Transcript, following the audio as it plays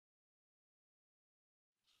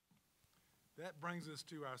That brings us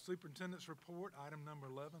to our superintendent's report, item number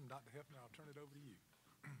 11. Dr. Hefner, I'll turn it over to you.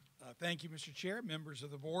 Thank you, Mr. Chair, members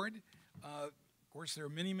of the board. Of course, there are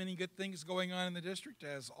many, many good things going on in the district,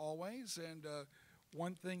 as always, and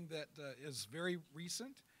one thing that is very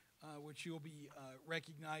recent, which you'll be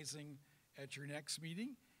recognizing at your next meeting,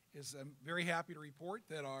 is I'm very happy to report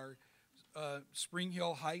that our Spring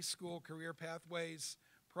Hill High School Career Pathways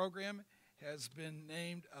program has been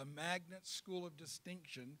named a Magnet School of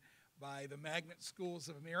Distinction by the Magnet Schools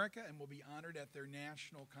of America and will be honored at their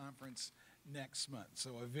national conference next month. So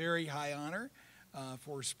a very high honor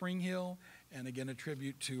for Spring Hill, and again a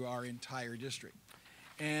tribute to our entire district.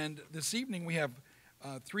 And this evening we have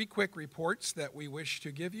three quick reports that we wish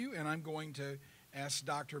to give you, and I'm going to ask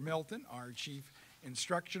Dr. Melton, our Chief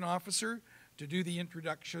Instruction Officer, to do the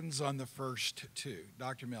introductions on the first two.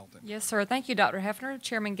 Dr. Melton. Yes, sir. Thank you, Dr. Hefner,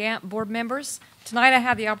 Chairman Gant, board members. Tonight I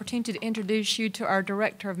have the opportunity to introduce you to our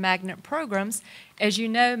Director of Magnet Programs. As you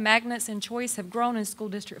know, magnets and choice have grown in School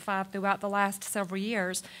District 5 throughout the last several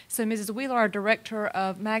years. So Mrs. Wheeler, our Director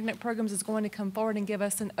of Magnet Programs, is going to come forward and give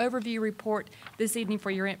us an overview report this evening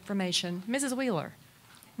for your information. Mrs. Wheeler.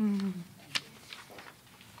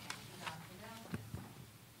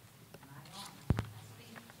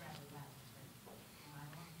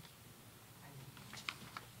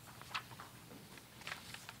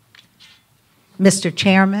 Mr.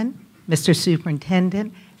 Chairman, Mr.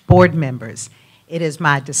 Superintendent, board members, it is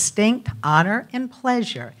my distinct honor and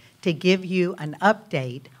pleasure to give you an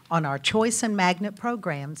update on our choice and magnet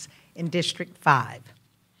programs in District 5.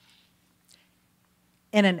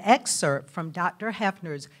 In an excerpt from Dr.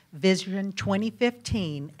 Hefner's Vision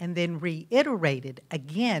 2015 and then reiterated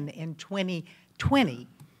again in 2020,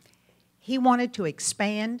 he wanted to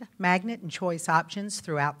expand magnet and choice options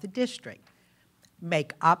throughout the district,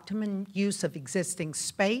 make optimum use of existing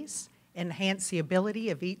space, enhance the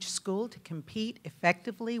ability of each school to compete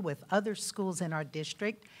effectively with other schools in our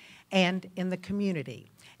district and in the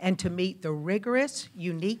community, and to meet the rigorous,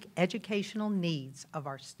 unique educational needs of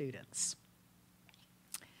our students.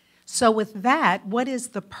 So with that, what is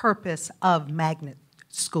the purpose of magnet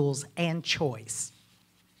schools and choice?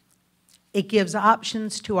 It gives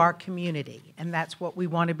options to our community, and that's what we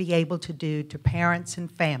want to be able to do to parents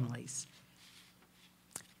and families.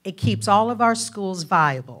 It keeps all of our schools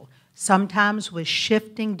viable. Sometimes with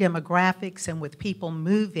shifting demographics and with people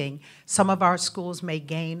moving, some of our schools may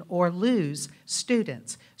gain or lose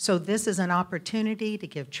students. So this is an opportunity to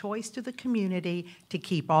give choice to the community to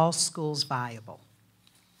keep all schools viable.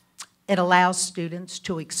 It allows students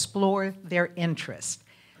to explore their interests.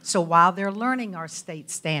 So while they're learning our state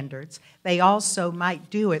standards, they also might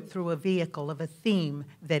do it through a vehicle of a theme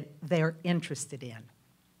that they're interested in.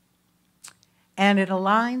 And it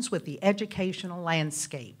aligns with the educational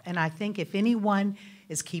landscape. And I think if anyone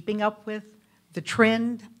is keeping up with the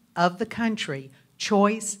trend of the country,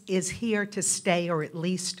 choice is here to stay, or at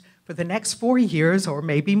least for the next 4 years or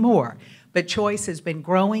maybe more. But choice has been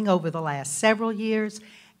growing over the last several years,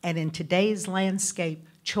 and in today's landscape,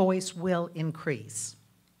 choice will increase.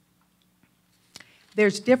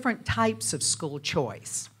 There's different types of school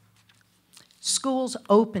choice. Schools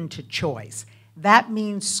open to choice. That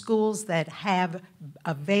means schools that have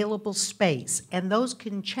available space, and those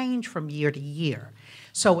can change from year to year.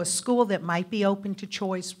 So a school that might be open to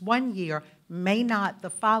choice one year may not the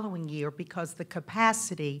following year because the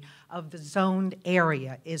capacity of the zoned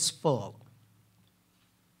area is full.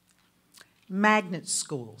 Magnet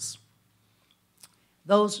schools.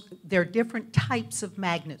 There are different types of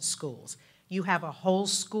magnet schools. You have a whole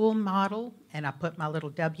school model, and I put my little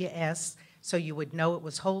WS so you would know it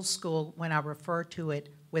was whole school when I refer to it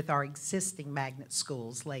with our existing magnet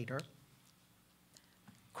schools later.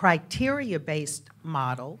 Criteria-based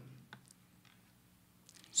model,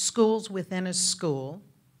 schools within a school,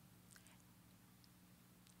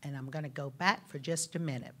 and I'm going to go back for just a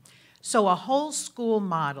minute. So a whole school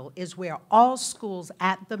model is where all schools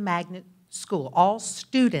at the magnet school, all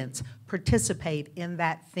students participate in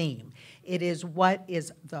that theme. It is what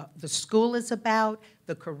is the school is about.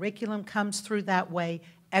 The curriculum comes through that way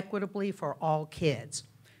equitably for all kids.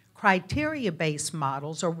 Criteria-based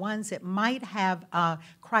models are ones that might have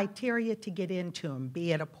criteria to get into them,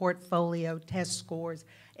 be it a portfolio, test scores,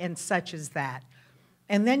 and such as that.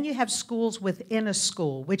 And then you have schools within a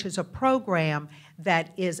school, which is a program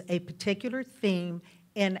that is a particular theme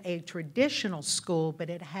in a traditional school, but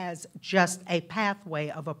it has just a pathway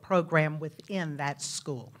of a program within that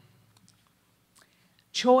school.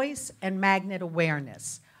 Choice and magnet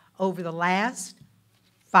awareness. Over the last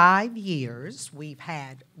 5 years, we've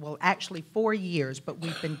had, well, actually 4 years, but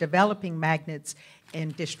we've been developing magnets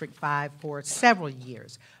in District 5 for several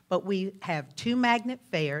years. But we have 2 magnet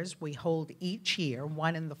fairs we hold each year,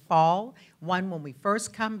 one in the fall, one when we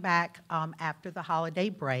first come back after the holiday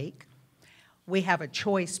break. We have a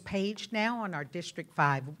choice page now on our District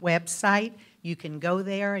 5 website. You can go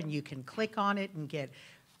there and you can click on it and get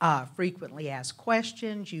frequently asked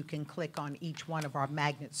questions. You can click on each one of our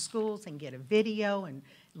magnet schools and get a video and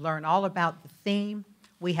learn all about the theme.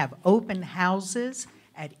 We have open houses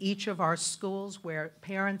at each of our schools where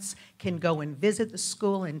parents can go and visit the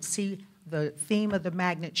school and see the theme of the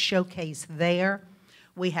magnet showcase there.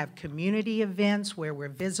 We have community events where we're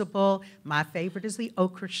visible. My favorite is the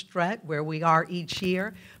Okra Strut, where we are each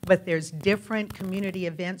year, but there's different community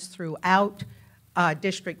events throughout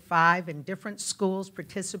District 5, and different schools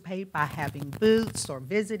participate by having booths or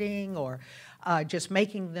visiting or just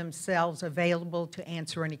making themselves available to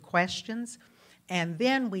answer any questions. And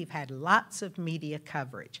then we've had lots of media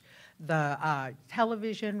coverage. The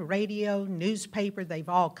television, radio, newspaper, they've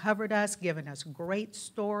all covered us, given us great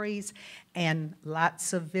stories, and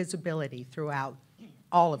lots of visibility throughout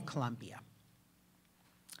all of Columbia.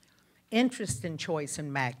 Interest in choice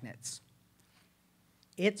in magnets.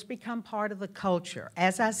 It's become part of the culture.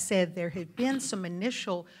 As I said, there had been some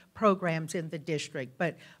initial programs in the district,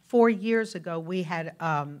 but 4 years ago we had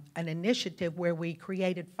an initiative where we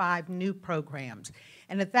created 5 new programs.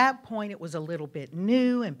 And at that point it was a little bit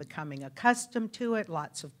new and becoming accustomed to it,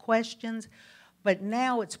 lots of questions, but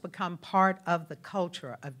now it's become part of the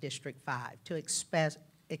culture of District 5 to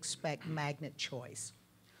expect magnet choice.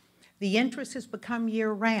 The interest has become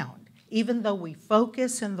year-round. Even though we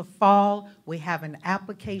focus in the fall, we have an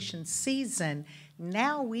application season,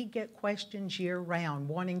 now we get questions year-round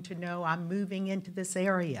wanting to know, I'm moving into this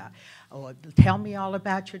area, or tell me all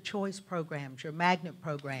about your choice programs, your magnet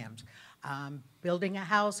programs. Building a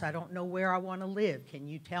house, I don't know where I want to live. Can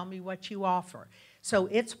you tell me what you offer? So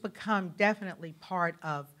it's become definitely part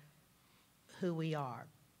of who we are.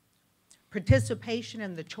 Participation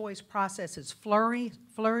in the choice process is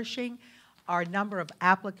flourishing. Our number of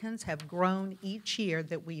applicants have grown each year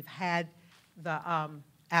that we've had the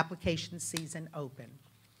application season open.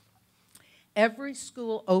 Every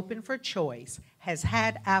school open for choice has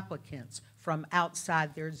had applicants from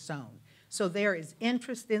outside their zone. So there is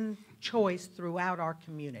interest in choice throughout our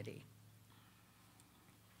community.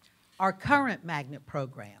 Our current magnet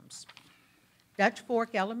programs: Dutch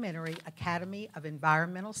Fork Elementary Academy of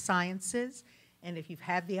Environmental Sciences. And if you've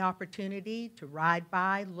had the opportunity to ride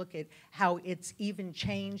by, look at how it's even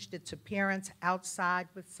changed its appearance outside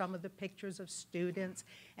with some of the pictures of students.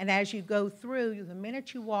 And as you go through, the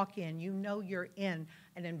minute you walk in, you know you're in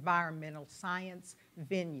an environmental science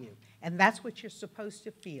venue. And that's what you're supposed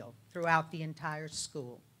to feel throughout the entire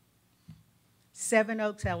school. Seven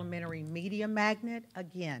Oaks Elementary Media Magnet,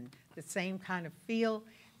 again, the same kind of feel.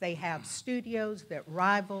 They have studios that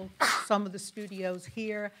rival some of the studios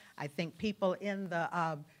here. I think people in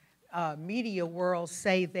the media world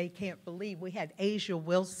say they can't believe we had Asia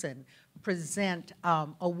Wilson present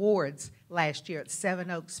awards last year at Seven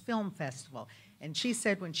Oaks Film Festival. And she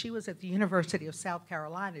said when she was at the University of South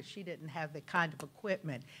Carolina, she didn't have the kind of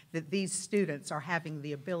equipment that these students are having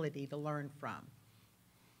the ability to learn from.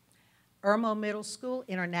 Irmo Middle School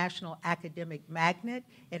International Academic Magnet.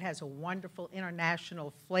 It has a wonderful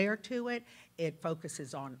international flair to it. It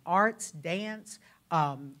focuses on arts, dance,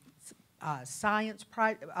 science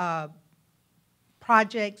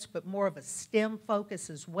projects, but more of a STEM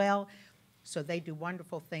focus as well. So they do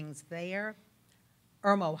wonderful things there.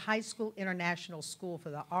 Irmo High School International School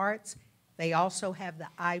for the Arts. They also have the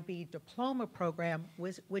IB Diploma Program,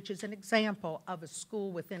 which is an example of a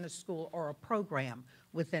school within a school or a program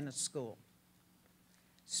within a school.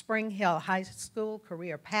 Spring Hill High School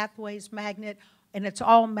Career Pathways Magnet, and it's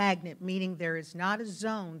all magnet, meaning there is not a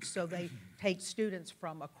zone, so they take students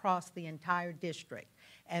from across the entire district,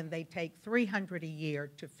 and they take 300 a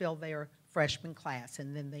year to fill their freshman class,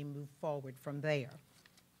 and then they move forward from there.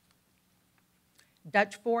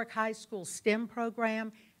 Dutch Fork High School STEM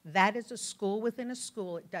program, that is a school within a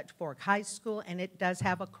school at Dutch Fork High School, and it does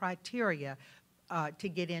have a criteria to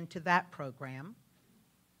get into that program.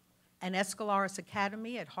 And Escalaris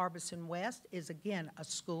Academy at Harbison West is, again, a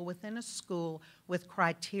school within a school with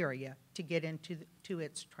criteria to get into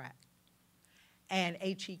its track. And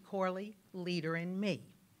H.E. Corley, Leader in Me.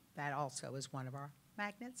 That also is one of our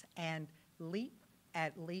magnets. And LEAP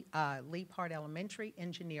at Leaphart Elementary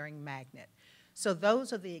Engineering Magnet. So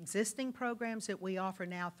those are the existing programs that we offer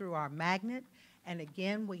now through our magnet. And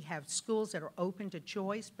again, we have schools that are open to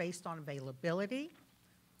choice based on availability.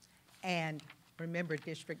 And Remember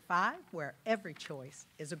District 5, where every choice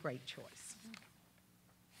is a great choice.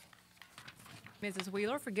 Mrs.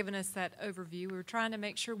 Wheeler, for giving us that overview. We were trying to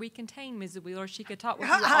make sure we contained Mrs. Wheeler. She could talk with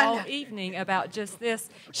you all evening about just this.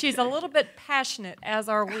 She's a little bit passionate, as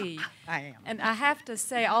are we. I am. And I have to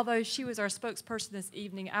say, although she was our spokesperson this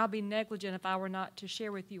evening, I'll be negligent if I were not to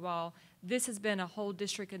share with you all, this has been a whole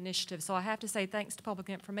district initiative. So I have to say thanks to Public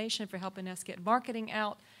Information for helping us get marketing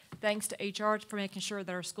out. Thanks to HR for making sure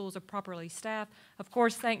that our schools are properly staffed. Of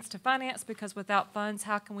course, thanks to Finance, because without funds,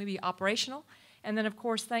 how can we be operational? And then, of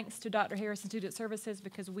course, thanks to Dr. Harris and Student Services,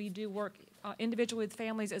 because we do work individually with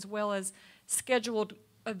families as well as scheduled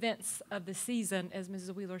events of the season, as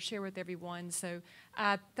Mrs. Wheeler shared with everyone. So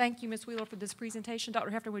thank you, Ms. Wheeler, for this presentation. Dr.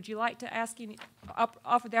 Hefner, would you like to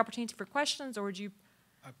offer the opportunity for questions, or would you?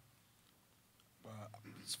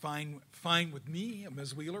 It's fine with me.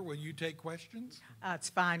 Ms. Wheeler, will you take questions? It's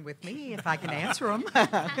fine with me if I can answer them.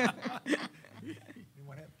 Anyone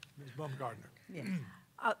have? Ms. Baumgartner. Yes.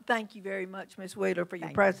 Thank you very much, Ms. Wheeler, for your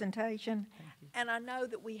Thank you. presentation. And I know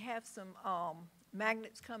that we have some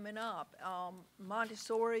magnets coming up.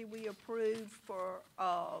 Montessori we approved for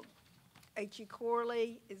H.E.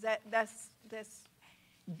 Corley. Is that's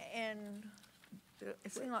and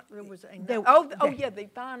it seemed like there was a the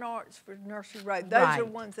fine arts for Nursery Road. Those are Right.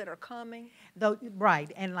 ones that are coming.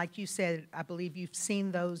 Right, and like you said, I believe you've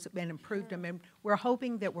seen those and improved them, and we're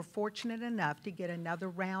hoping that we're fortunate enough to get another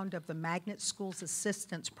round of the Magnet Schools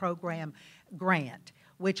Assistance Program grant,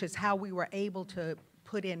 which is how we were able to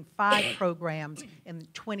put in 5 programs in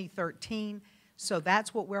 2013. So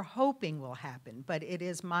that's what we're hoping will happen. But it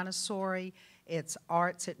is Montessori, it's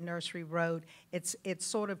arts at Nursery Road. It's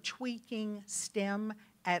sort of tweaking STEM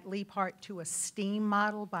at Lee Park to a STEAM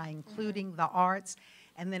model by including the arts.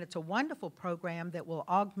 And then it's a wonderful program that will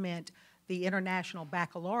augment the International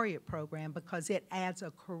Baccalaureate program because it adds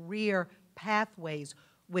a career pathways,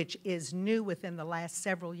 which is new within the last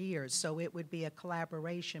several years. So it would be a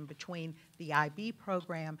collaboration between the IB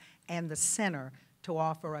program and the center to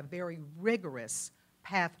offer a very rigorous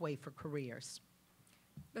pathway for careers.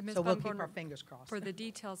 But Ms. So we'll keep Baumgartner, our fingers crossed. for the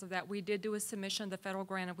details of that, we did do a submission, the federal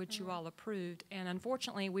grant of which you all approved, and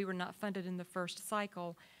unfortunately, we were not funded in the first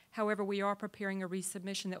cycle. However, we are preparing a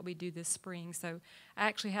resubmission that will be due this spring. So I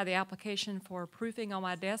actually have the application for proofing on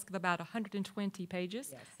my desk of about 120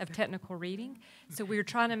 pages of technical reading. So we're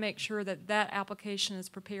trying to make sure that that application is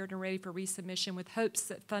prepared and ready for resubmission with hopes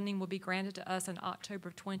that funding will be granted to us in October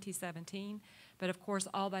of 2017. But of course,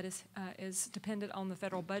 all that is dependent on the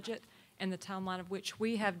federal budget and the timeline of which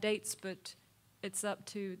we have dates, but it's up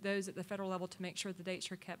to those at the federal level to make sure the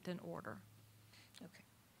dates are kept in order.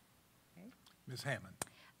 Okay. Ms. Hammond.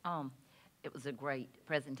 It was a great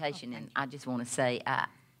presentation, and I just want to say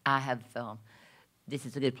I have, this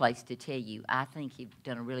is a good place to tell you, I think you've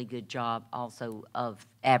done a really good job also of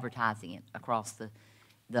advertising it across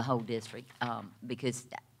the whole district, because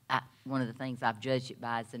one of the things I've judged it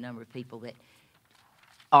by is the number of people that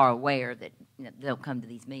are aware that, you know, they'll come to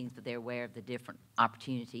these meetings, but they're aware of the different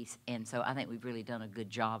opportunities. And so I think we've really done a good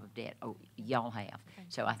job of that. Oh, y'all have. Okay.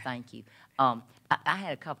 So I thank you. I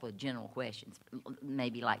had a couple of general questions,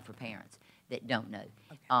 maybe like for parents that don't know.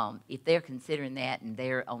 Okay. If they're considering that and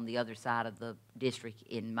they're on the other side of the district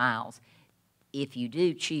in Miles, if you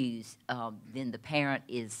do choose, then the parent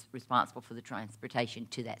is responsible for the transportation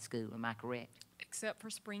to that school. Am I correct? Except for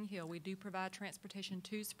Spring Hill. We do provide transportation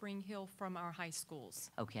to Spring Hill from our high schools.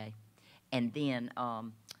 Okay. And then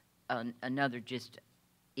another just,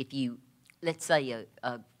 if you, let's say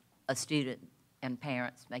a student and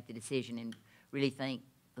parents make the decision and really think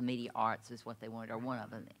the media arts is what they want, or one of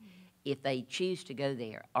them, if they choose to go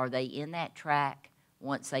there, are they in that track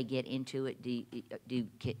once they get into it?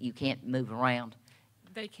 You can't move around?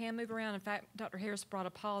 They can move around. In fact, Dr. Harris brought a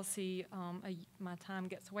policy, my time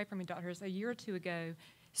gets away from me, Dr. Harris, a year or two ago,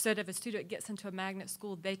 said if a student gets into a magnet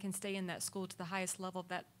school, they can stay in that school to the highest level of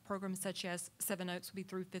that program, such as Seven Oaks will be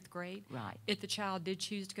through 5th grade. Right. If the child did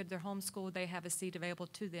choose to go to their home school, they have a seat available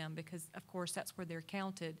to them because, of course, that's where they're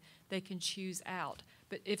counted. They can choose out.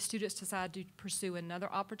 But if students decide to pursue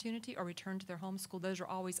another opportunity or return to their home school, those are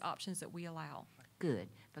always options that we allow. Good,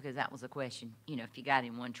 because that was a question, you know, if you got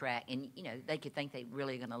in one track, and, you know, they could think they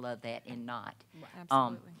really going to love that and not.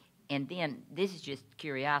 Absolutely. And then, this is just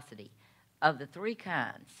curiosity. Of the 3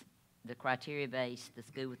 kinds, the criteria-based, the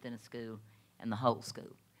school within a school, and the whole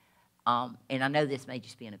school, and I know this may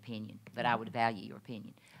just be an opinion, but I would value your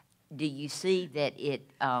opinion. Do you see that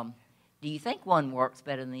it, do you think one works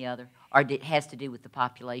better than the other, or it has to do with the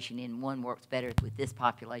population, and one works better with this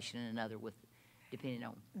population and another with, depending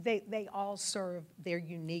on? They all serve their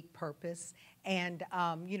unique purpose. And,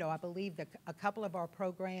 you know, I believe that a couple of our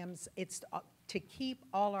programs, it's to keep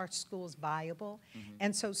all our schools viable.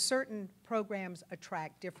 And so certain programs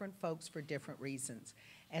attract different folks for different reasons.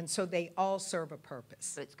 And so they all serve a purpose.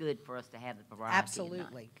 So it's good for us to have the variety.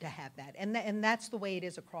 Absolutely, to have that. And that's the way it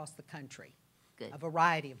is across the country. Good. A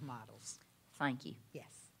variety of models. Thank you. Yes.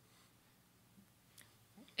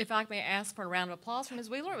 If I may ask for a round of applause for Ms.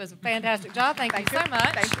 Wheeler, it was a fantastic job. Thank you so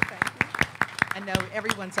much. Thank you, thank you. I know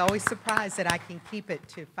everyone's always surprised that I can keep it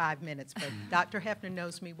to 5 minutes, but Dr. Hefner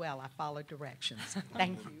knows me well. I follow directions.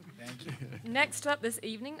 Thank you. Thank you. Next up this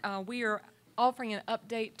evening, we are offering an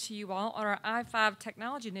update to you all on our I-5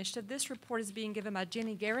 Technology Initiative. This report is being given by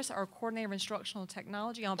Jenny Garris, our Coordinator of Instructional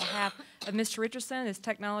Technology, on behalf of Mr. Richardson, his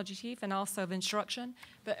Technology Chief, and also of Instruction.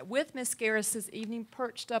 But with Ms. Garris this evening,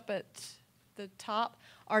 perched up at the top,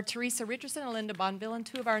 are Teresa Richardson and Linda Bonvillain,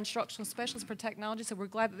 two of our instructional specialists for technology, so we're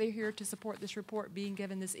glad that they're here to support this report being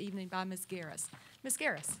given this evening by Ms. Garris. Ms.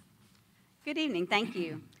 Garris. Good evening, thank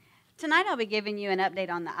you. Tonight I'll be giving you an update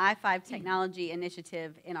on the I-5 Technology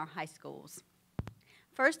Initiative in our high schools.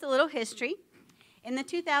 First, a little history. In the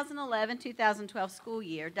 2011-2012 school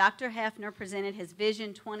year, Dr. Hefner presented his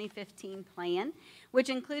Vision 2015 plan, which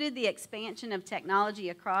included the expansion of technology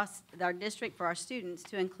across our district for our students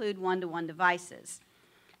to include one-to-one devices.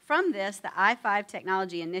 From this, the I-5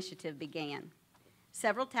 Technology Initiative began.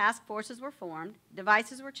 Several task forces were formed,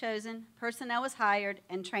 devices were chosen, personnel was hired,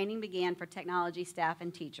 and training began for technology staff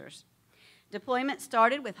and teachers. Deployment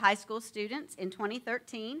started with high school students in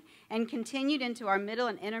 2013 and continued into our middle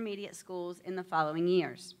and intermediate schools in the following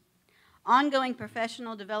years. Ongoing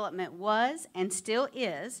professional development was, and still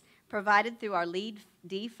is, provided through our LEAD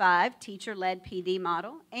D5 teacher-led PD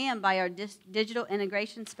model and by our digital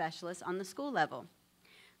integration specialists on the school level.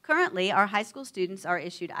 Currently, our high school students are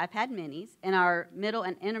issued iPad minis, and our middle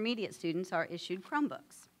and intermediate students are issued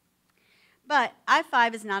Chromebooks. But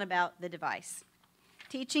I-5 is not about the device.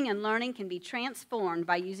 Teaching and learning can be transformed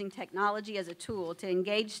by using technology as a tool to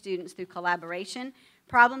engage students through collaboration,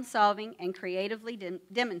 problem solving, and creatively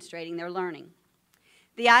demonstrating their learning.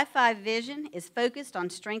 The I-5 vision is focused on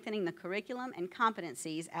strengthening the curriculum and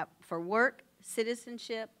competencies for work,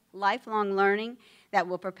 citizenship, lifelong learning that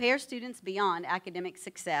will prepare students beyond academic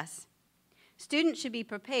success. Students should be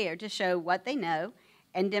prepared to show what they know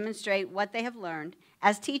and demonstrate what they have learned,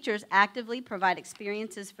 as teachers actively provide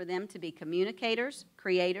experiences for them to be communicators,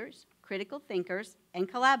 creators, critical thinkers, and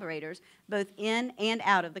collaborators, both in and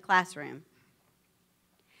out of the classroom.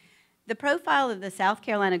 The profile of the South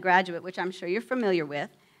Carolina graduate, which I'm sure you're familiar with,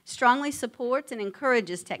 strongly supports and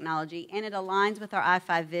encourages technology, and it aligns with our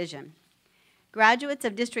I-5 vision. Graduates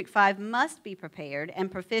of District 5 must be prepared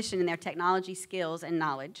and proficient in their technology skills and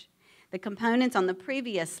knowledge. The components on the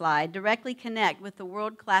previous slide directly connect with the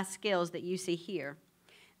world-class skills that you see here.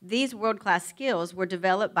 These world-class skills were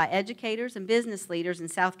developed by educators and business leaders in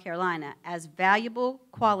South Carolina as valuable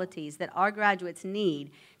qualities that our graduates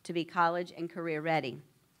need to be college and career ready.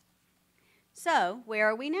 So, where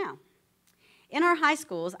are we now? In our high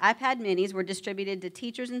schools, iPad minis were distributed to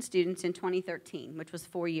teachers and students in 2013, which was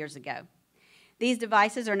 4 years ago. These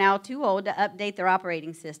devices are now too old to update their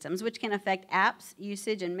operating systems, which can affect apps,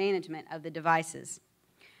 usage, and management of the devices.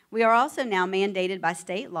 We are also now mandated by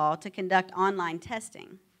state law to conduct online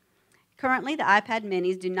testing. Currently, the iPad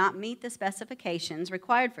minis do not meet the specifications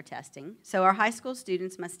required for testing, so our high school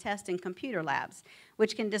students must test in computer labs,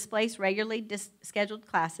 which can displace regularly scheduled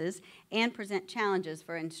classes and present challenges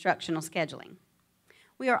for instructional scheduling.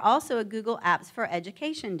 We are also a Google Apps for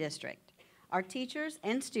Education district. Our teachers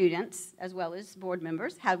and students, as well as board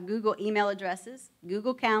members, have Google email addresses,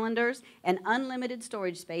 Google calendars, and unlimited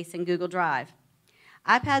storage space in Google Drive.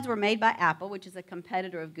 iPads were made by Apple, which is a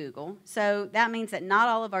competitor of Google, so that means that not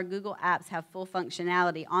all of our Google apps have full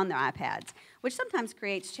functionality on their iPads, which sometimes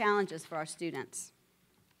creates challenges for our students.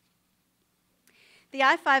 The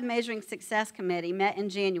I-5 Measuring Success Committee met in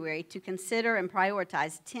January to consider and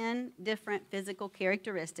prioritize 10 different physical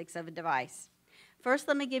characteristics of a device. First,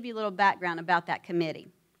 let me give you a little background about that committee.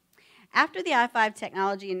 After the I-5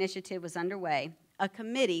 Technology Initiative was underway, a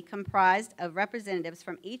committee comprised of representatives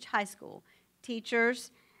from each high school,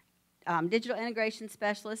 teachers, digital integration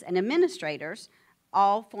specialists, and administrators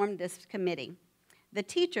all formed this committee. The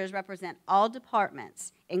teachers represent all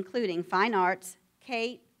departments, including fine arts,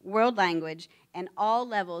 CATE, world language, and all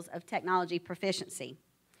levels of technology proficiency.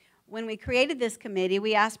 When we created this committee,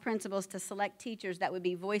 we asked principals to select teachers that would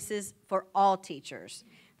be voices for all teachers,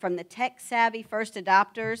 from the tech-savvy first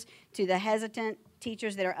adopters to the hesitant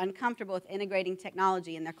teachers that are uncomfortable with integrating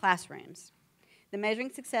technology in their classrooms. The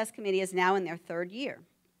Measuring Success Committee is now in their 3rd year.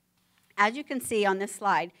 As you can see on this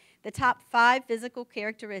slide, the top 5 physical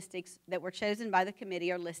characteristics that were chosen by the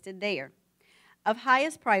committee are listed there. Of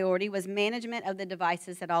highest priority was management of the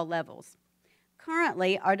devices at all levels.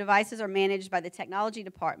 Currently, our devices are managed by the technology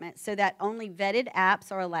department so that only vetted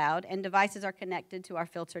apps are allowed and devices are connected to our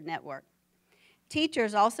filtered network.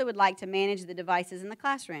 Teachers also would like to manage the devices in the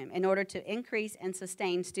classroom in order to increase and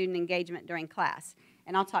sustain student engagement during class.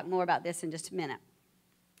 And I'll talk more about this in just a minute.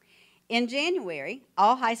 In January,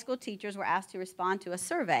 all high school teachers were asked to respond to a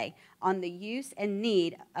survey on the use and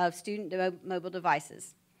need of student mobile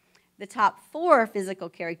devices. The top 4 physical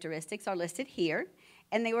characteristics are listed here,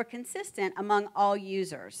 and they were consistent among all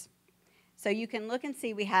users. So you can look and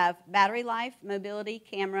see we have battery life, mobility,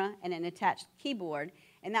 camera, and an attached keyboard,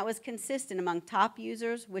 and that was consistent among top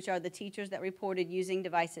users, which are the teachers that reported using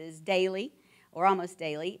devices daily or almost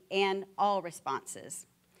daily, and all responses.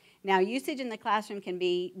 Now, usage in the classroom can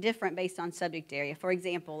be different based on subject area. For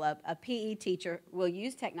example, a PE teacher will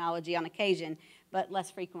use technology on occasion, but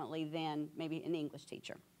less frequently than maybe an English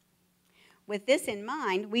teacher. With this in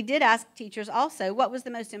mind, we did ask teachers also what was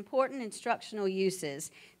the most important instructional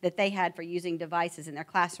uses that they had for using devices in their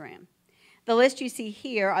classroom. The list you see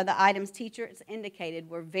here are the items teachers indicated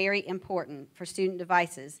were very important for student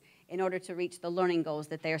devices in order to reach the learning goals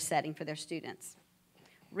that they are setting for their students.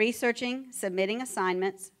 Researching, submitting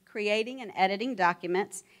assignments, creating and editing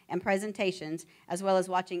documents and presentations, as well as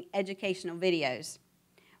watching educational videos.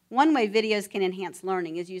 One way videos can enhance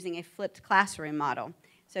learning is using a flipped classroom model.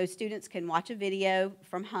 So students can watch a video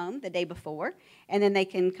from home the day before, and then they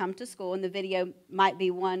can come to school, and the video might be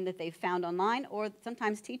one that they've found online, or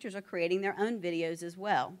sometimes teachers are creating their own videos as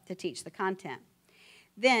well to teach the content.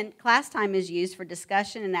 Then class time is used for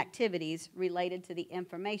discussion and activities related to the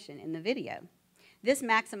information in the video. This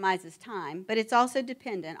maximizes time, but it's also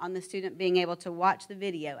dependent on the student being able to watch the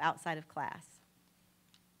video outside of class.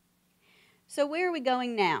 So where are we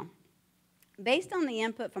going now? Based on the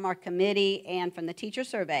input from our committee and from the teacher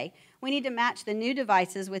survey, we need to match the new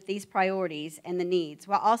devices with these priorities and the needs,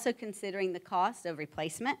 while also considering the cost of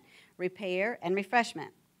replacement, repair, and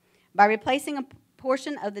refreshment. By replacing a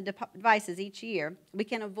portion of the devices each year, we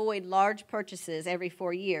can avoid large purchases every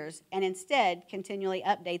 4 years and instead continually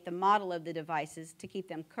update the model of the devices to keep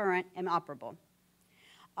them current and operable.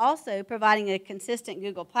 Also, providing a consistent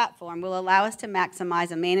Google platform will allow us to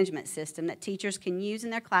maximize a management system that teachers can use in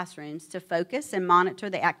their classrooms to focus and monitor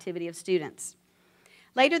the activity of students.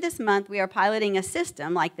 Later this month, we are piloting a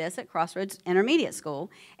system like this at Crossroads Intermediate School,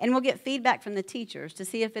 and we'll get feedback from the teachers to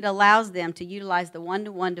see if it allows them to utilize the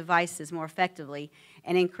one-to-one devices more effectively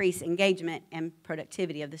and increase engagement and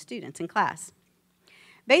productivity of the students in class.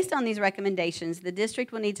 Based on these recommendations, the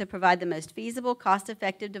district will need to provide the most feasible,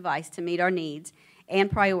 cost-effective device to meet our needs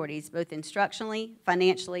and priorities, both instructionally,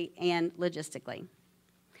 financially, and logistically.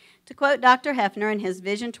 To quote Dr. Hefner in his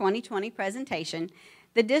Vision 2020 presentation,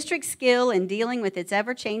 the district's skill in dealing with its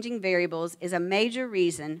ever-changing variables is a major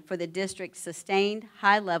reason for the district's sustained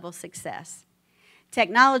high-level success.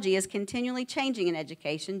 Technology is continually changing in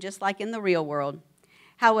education, just like in the real world.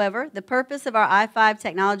 However, the purpose of our I-5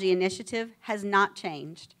 Technology Initiative has not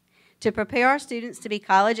changed: to prepare our students to be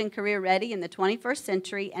college and career ready in the 21st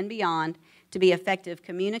century and beyond, to be effective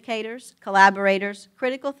communicators, collaborators,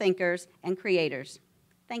 critical thinkers, and creators.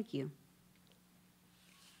 Thank you.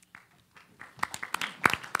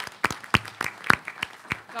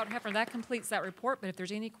 Dr. Hefner, that completes that report, but if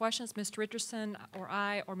there's any questions, Mr. Richardson or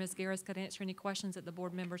I or Ms. Garris could answer any questions that the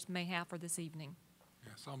board members may have for this evening.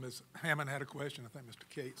 Yeah, so Ms. Hammond had a question, I think Mr.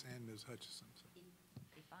 Cates and Ms. Hutchison. So.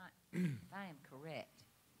 If I am correct,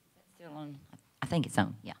 is that still on? I think it's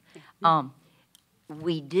on, yeah.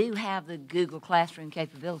 We do have the Google Classroom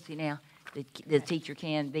capability now. The teacher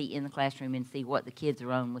can be in the classroom and see what the kids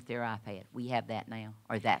are on with their iPad. We have that now,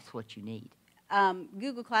 or that's what you need.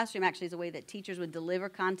 Google Classroom actually is a way that teachers would deliver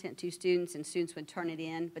content to students and students would turn it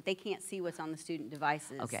in, but they can't see what's on the student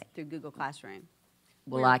devices through Google Classroom.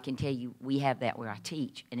 Well, I can tell you, we have that where I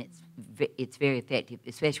teach, and it's very effective,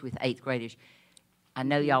 especially with 8th graders. I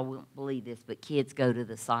know y'all won't believe this, but kids go to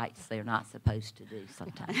the sites they're not supposed to do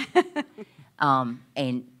sometimes.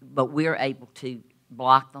 But we're able to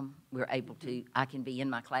block them. We're able to, I can be in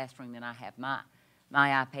my classroom and I have my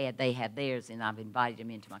iPad, they have theirs, and I've invited them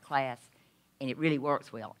into my class, and it really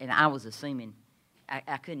works well. And I was assuming,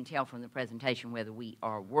 I couldn't tell from the presentation whether we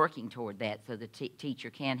are working toward that so the teacher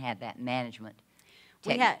can have that management.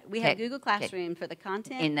 We have Google Classroom for the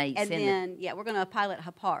content, and then we're going to pilot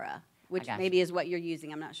Hapara, which maybe is what you're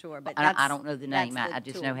using. I'm not sure, but I don't know the name. I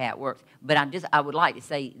just know how it works. But I would like to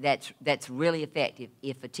say that's really effective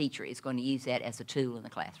if a teacher is going to use that as a tool in the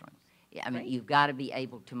classroom. Yeah, I mean, you've got to be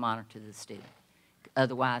able to monitor the student.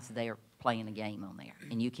 Otherwise, they're playing a game on there,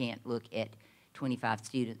 and you can't look at 25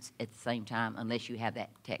 students at the same time unless you have that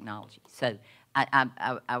technology. So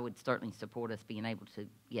I would certainly support us being able to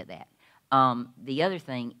get that. The other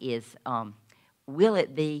thing is, will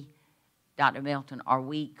it be, Dr. Melton, are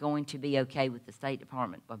we going to be okay with the State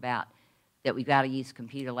Department about that we've got to use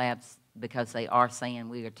computer labs because they are saying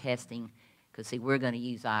we are testing, because see, we're going to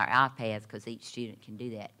use our iPads because each student can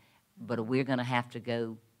do that, but we're going to have to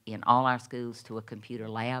go in all our schools to a computer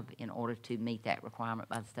lab in order to meet that requirement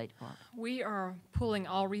by the State Department? We are pulling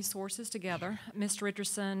all resources together. Mr.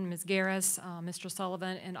 Richardson, Ms. Garris, Mr.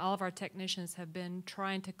 Sullivan, and all of our technicians have been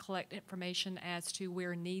trying to collect information as to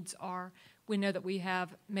where needs are. We know that we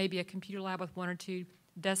have maybe a computer lab with 1 or 2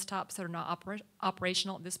 desktops that are not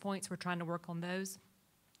operational at this point, so we're trying to work on those.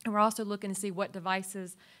 And we're also looking to see what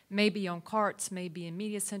devices may be on carts, may be in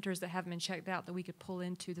media centers that haven't been checked out that we could pull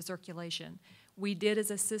into the circulation. We did, as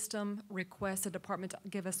a system, request the department to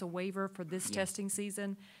give us a waiver for this testing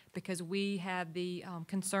season because we had the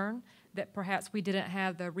concern that perhaps we didn't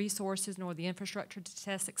have the resources nor the infrastructure to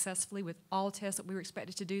test successfully with all tests that we were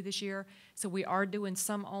expected to do this year. So we are doing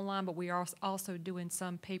some online, but we are also doing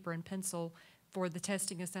some paper and pencil for the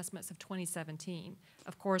testing assessments of 2017.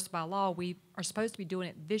 Of course, by law, we are supposed to be doing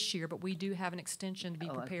it this year, but we do have an extension to be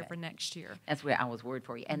prepared for next year. That's where I was worried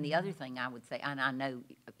for you. And the other thing I would say, and I know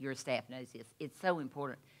your staff knows this, it's so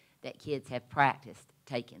important that kids have practiced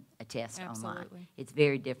taking a test online. It's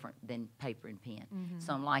very different than paper and pen.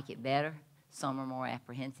 Some like it better, some are more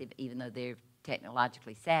apprehensive, even though they're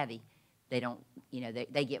technologically savvy, they don't, you know,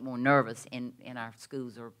 they get more nervous, and our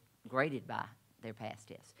schools are graded by their past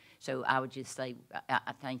tests. So I would just say,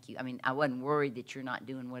 I thank you. I mean, I wasn't worried that you're not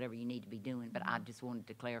doing whatever you need to be doing, but I just wanted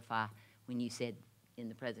to clarify when you said in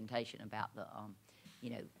the presentation about the,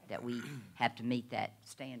 you know, that we have to meet that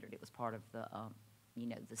standard. It was part of the, you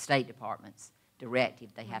know, the State Department's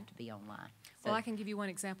directive. They have to be online. So, well, I can give you one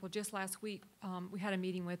example. Just last week, we had a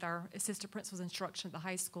meeting with our assistant principals instruction at the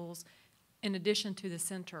high schools in addition to the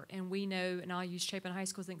center. And we know, and I'll use Chapin High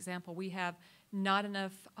School as an example, we have not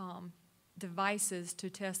enough devices to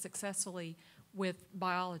test successfully with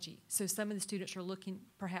biology. So some of the students are looking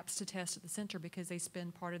perhaps to test at the center because they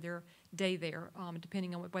spend part of their day there,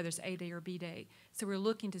 depending on whether it's A day or B day. So we're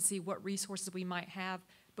looking to see what resources we might have,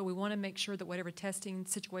 but we want to make sure that whatever testing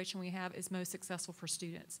situation we have is most successful for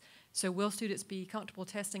students. So will students be comfortable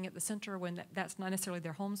testing at the center when that's not necessarily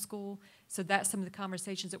their home school? So that's some of the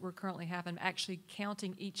conversations that we're currently having, actually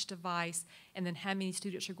counting each device and then how many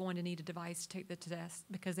students are going to need a device to take the test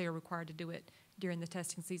because they are required to do it during the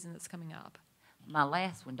testing season that's coming up. My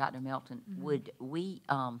last one, Dr. Melton, would we,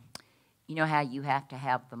 you know how you have to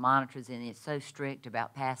have the monitors, and it's so strict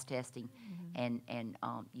about past testing and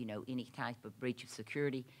you know, any type of breach of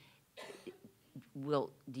security. Do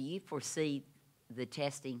you foresee the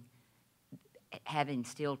testing having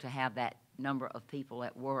still to have that number of people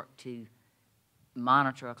at work to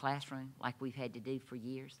monitor a classroom like we've had to do for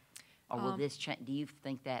years? Or will this change? Do you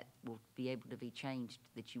think that will be able to be changed,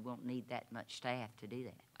 that you won't need that much staff to do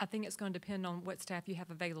that? I think it's going to depend on what staff you have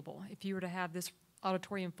available. If you were to have this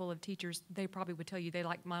auditorium full of teachers, they probably would tell you they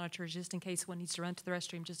like monitors just in case one needs to run to the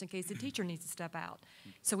restroom, just in case the teacher needs to step out.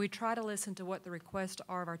 So we try to listen to what the requests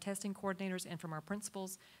are of our testing coordinators and from our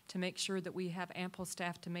principals to make sure that we have ample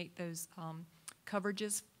staff to make those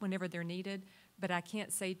coverages whenever they're needed. But I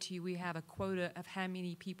can't say to you we have a quota of how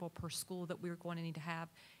many people per school that we're going to need to have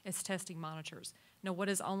as testing monitors. Now, what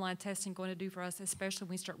is online testing going to do for us, especially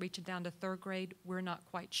when we start reaching down to 3rd grade? We're not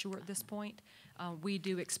quite sure at this point. We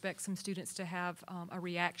do expect some students to have a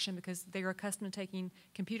reaction because they are accustomed to taking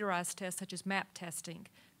computerized tests such as MAP testing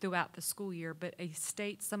throughout the school year. But a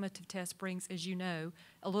state summative test brings, as you know,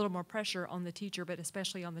 a little more pressure on the teacher, but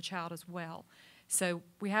especially on the child as well. So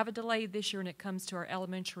we have a delay this year when it comes to our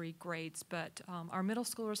elementary grades, but our middle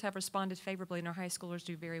schoolers have responded favorably and our high schoolers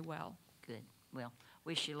do very well. Good. Well,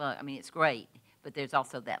 wish you luck. I mean, it's great, but there's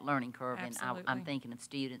also that learning curve, Absolutely. and I'm thinking of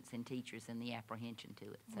students and teachers and the apprehension to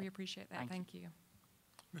it. So We appreciate that. Thank you.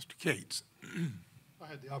 Mr. Cates. I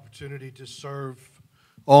had the opportunity to serve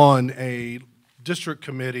on a district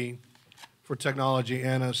committee for technology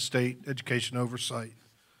and a state education oversight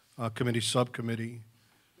committee subcommittee.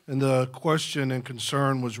 And the question and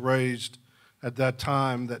concern was raised at that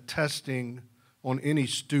time that testing on any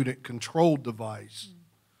student-controlled device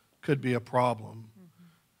could be a problem.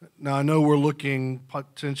 Now, I know we're looking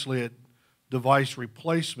potentially at device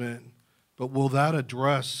replacement, but will that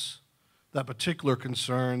address that particular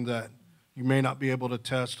concern that you may not be able to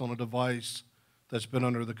test on a device that's been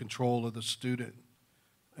under the control of the student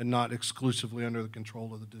and not exclusively under the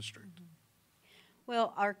control of the district?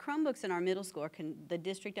 Well, our Chromebooks in our middle school, the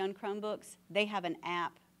district-owned Chromebooks, they have an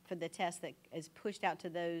app for the test that is pushed out to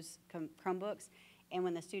those Chromebooks. And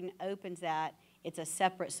when the student opens that, it's a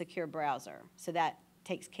separate secure browser. So that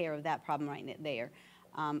takes care of that problem right there.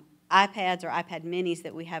 iPads or iPad minis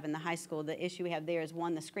that we have in the high school, the issue we have there is,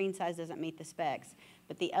 one, the screen size doesn't meet the specs.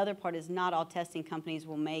 But the other part is not all testing companies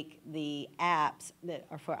will make the apps that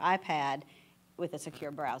are for iPad with a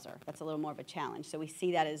secure browser. That's a little more of a challenge. So we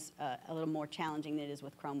see that as a little more challenging than it is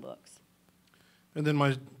with Chromebooks. And then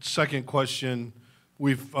my second question,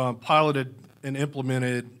 we've piloted and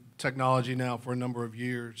implemented technology now for a number of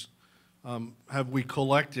years. Have we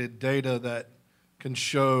collected data that can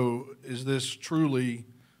show, is this truly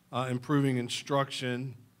improving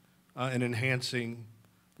instruction and enhancing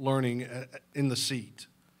learning in the seat?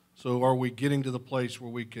 So are we getting to the place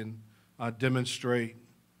where we can demonstrate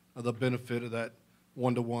the benefit of that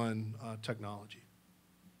one-to-one technology?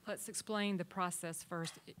 Let's explain the process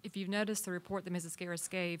first. If you've noticed the report that Mrs. Garris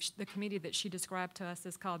gave, the committee that she described to us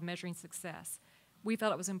is called Measuring Success. We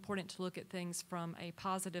felt it was important to look at things from a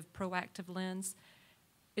positive, proactive lens.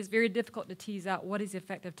 It's very difficult to tease out what is the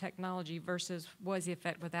effect of technology versus what is the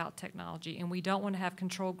effect without technology. And we don't want to have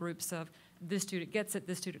control groups of this student gets it,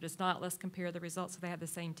 this student does not. Let's compare the results if they have the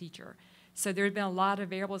same teacher. So there have been a lot of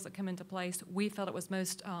variables that come into place. We felt it was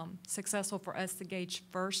most successful for us to gauge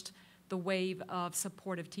first the wave of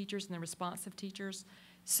supportive teachers and the responsive teachers.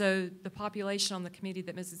 So the population on the committee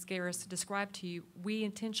that Mrs. Garris described to you, we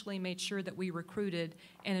intentionally made sure that we recruited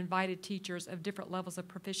and invited teachers of different levels of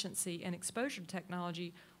proficiency and exposure to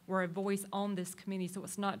technology were a voice on this committee. So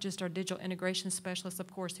it's not just our digital integration specialists,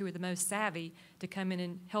 of course, who are the most savvy to come in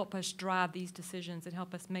and help us drive these decisions and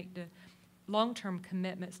help us make the long-term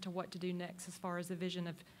commitments to what to do next as far as the vision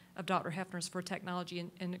of Dr. Hefner's for technology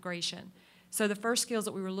and integration. So the first skills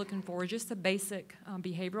that we were looking for were just the basic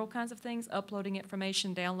behavioral kinds of things, uploading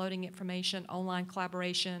information, downloading information, online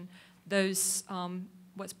collaboration, those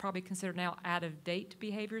what's probably considered now out-of-date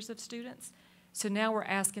behaviors of students. So now we're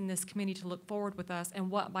asking this committee to look forward with us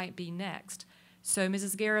and what might be next. So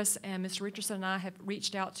Mrs. Garris and Mr. Richardson and I have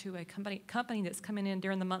reached out to a company that's coming in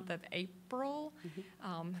during the month of April.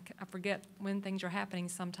 I forget when things are happening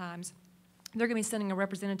sometimes. They're going to be sending a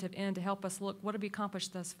representative in to help us look what have we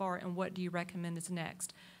accomplished thus far and what do you recommend is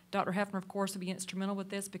next. Dr. Hefner, of course, will be instrumental with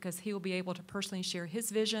this because he will be able to personally share his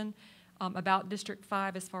vision about District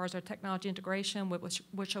 5 as far as our technology integration, which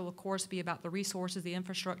will, of course, be about the resources, the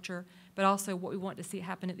infrastructure, but also what we want to see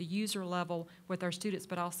happen at the user level with our students,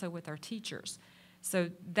 but also with our teachers.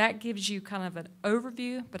 So that gives you kind of an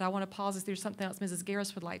overview, but I want to pause if there's something else Mrs.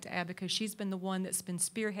 Garris would like to add because she's been the one that's been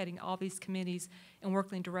spearheading all these committees and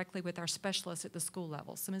working directly with our specialists at the school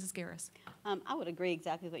level. So Mrs. Garris. I would agree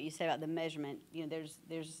exactly with what you said about the measurement. You know,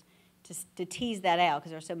 there's to tease that out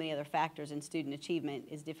because there are so many other factors in student achievement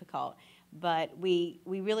is difficult. But we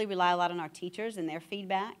really rely a lot on our teachers and their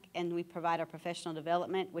feedback, and we provide our professional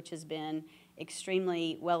development, which has been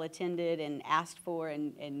extremely well attended and asked for,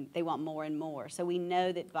 and they want more and more. So we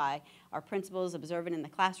know that by our principals observing in the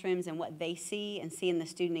classrooms and what they see and seeing the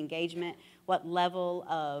student engagement, what level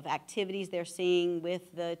of activities they're seeing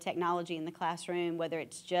with the technology in the classroom, whether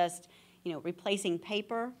it's just replacing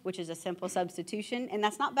paper, which is a simple substitution, and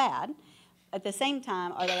that's not bad. At the same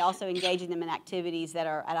time, are they also engaging them in activities that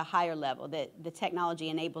are at a higher level that the technology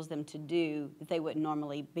enables them to do that they wouldn't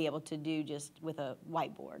normally be able to do just with a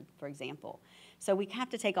whiteboard, for example. So we have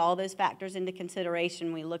to take all those factors into consideration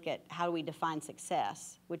when we look at how do we define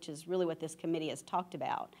success, which is really what this committee has talked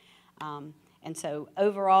about. And so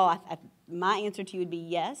overall, my answer to you would be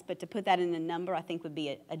yes, but to put that in a number I think would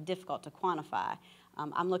be a difficult to quantify.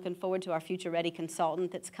 I'm looking forward to our Future Ready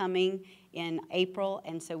consultant that's coming in April,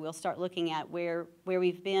 and so we'll start looking at where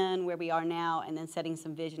we've been, where we are now, and then setting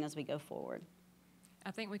some vision as we go forward. I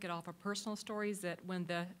think we could offer personal stories that when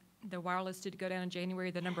the wireless did go down in January,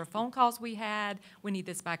 the number of phone calls we had, we need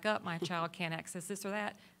this back up, my child can't access this or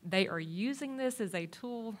that. They are using this as a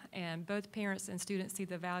tool, and both parents and students see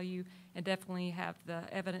the value and definitely have the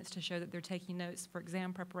evidence to show that they're taking notes for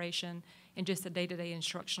exam preparation and just the day-to-day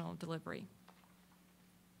instructional delivery.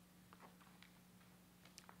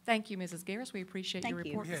 Thank you, Mrs. Garris. We appreciate your Thank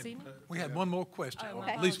you. report this evening. We had one more question, Oh, or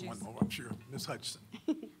my at least apologies. one more, I'm sure. Ms. Hudson.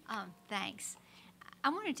 Thanks. I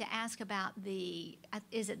wanted to ask about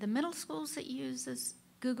is it the middle schools that uses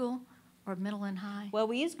Google or middle and high? Well,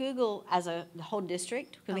 we use Google as the whole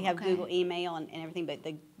district because we have okay. Google email and everything, but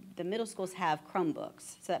the middle schools have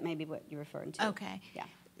Chromebooks, so that may be what you're referring to. Okay. Yeah.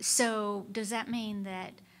 So does that mean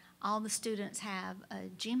that all the students have a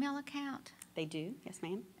Gmail account? They do, yes,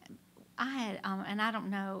 ma'am. I had, and I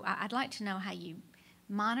don't know, I'd like to know how you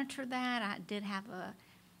monitor that. I did have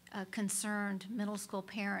a concerned middle school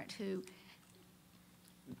parent who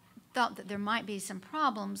thought that there might be some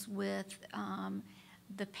problems with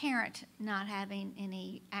the parent not having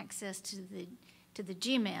any access to the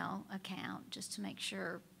Gmail account, just to make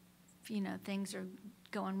sure, things are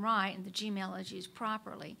going right and the Gmail is used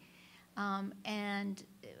properly. And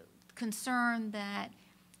concerned that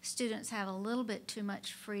students have a little bit too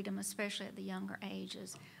much freedom, especially at the younger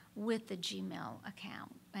ages, with the Gmail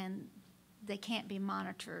account, and they can't be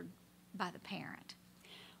monitored by the parent.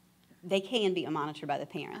 They can be monitored by the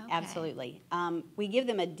parent, Okay. absolutely. We give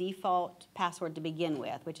them a default password to begin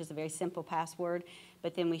with, which is a very simple password,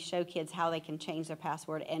 but then we show kids how they can change their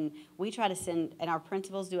password. And we try to send, and our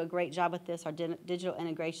principals do a great job with this, our digital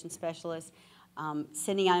integration specialists,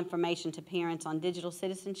 sending out information to parents on digital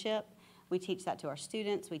citizenship. We teach that to our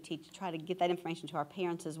students. We try to get that information to our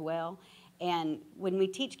parents as well. And when we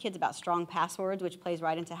teach kids about strong passwords, which plays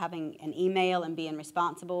right into having an email and being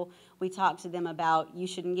responsible, we talk to them about you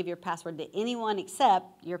shouldn't give your password to anyone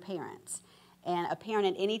except your parents. And a parent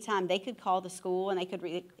at any time, they could call the school and they could,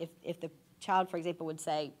 if the child, for example, would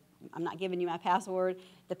say, I'm not giving you my password,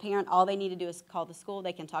 the parent, all they need to do is call the school.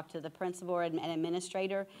 They can talk to the principal or an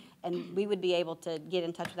administrator, and we would be able to get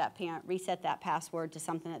in touch with that parent, reset that password to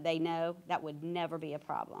something that they know. That would never be a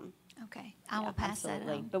problem. Okay, I will pass that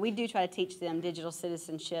on. But we do try to teach them digital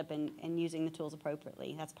citizenship and using the tools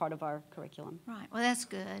appropriately. That's part of our curriculum. Right, well, that's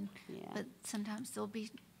good. Yeah. But sometimes there'll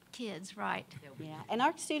be kids, right? Yeah, and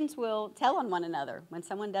our students will tell on one another. When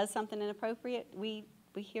someone does something inappropriate, we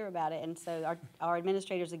hear about it. And so our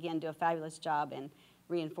administrators, again, do a fabulous job in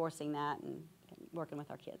reinforcing that and working with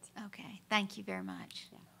our kids. Okay, thank you very much.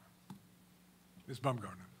 Yeah. Ms.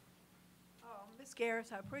 Baumgartner. Ms.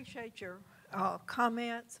 Garris, I appreciate your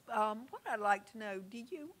comments. What I'd like to know, do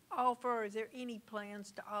you offer, is there any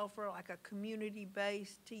plans to offer like a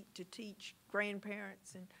community-based to teach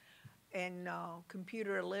grandparents and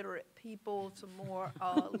computer illiterate people some more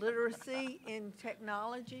literacy in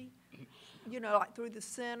technology? Like through the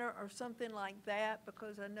center or something like that,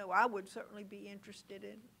 because I know I would certainly be interested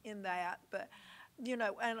in that. But,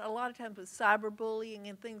 and a lot of times with cyberbullying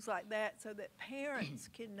and things like that, so that parents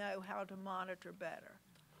can know how to monitor better.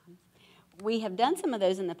 We have done some of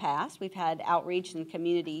those in the past. We've had outreach and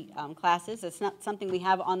community classes. It's not something we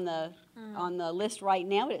have on the list right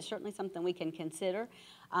now, but it's certainly something we can consider.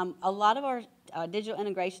 A lot of our digital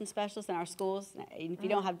integration specialists in our schools, if you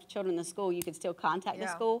don't have children in the school, you can still contact the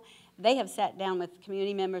school. They have sat down with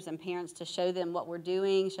community members and parents to show them what we're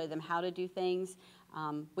doing, show them how to do things.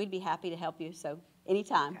 We'd be happy to help you, so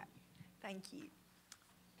anytime. Okay. Thank you.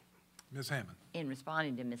 Ms. Hammond. In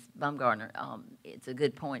responding to Ms. Baumgartner, it's a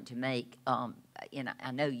good point to make. And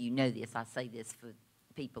I know you know this. I say this for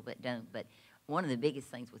people that don't. But one of the biggest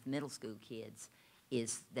things with middle school kids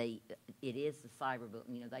is it is the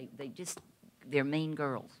cyberbullying. They're mean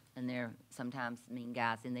girls and they're sometimes mean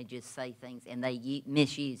guys, and they just say things and they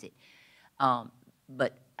misuse it.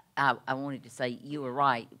 But I wanted to say you were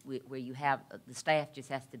right, where you have the staff just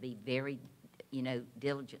has to be very,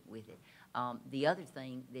 diligent with it. The other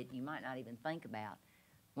thing that you might not even think about,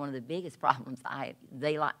 one of the biggest problems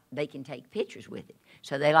they can take pictures with it.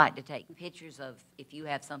 So they like to take pictures of, if you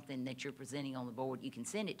have something that you're presenting on the board, you can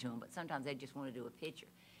send it to them, but sometimes they just want to do a picture.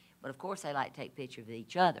 But of course they like to take pictures of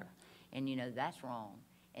each other, and that's wrong,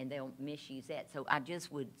 and they'll misuse that. So I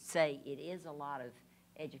just would say it is a lot of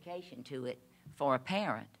education to it for a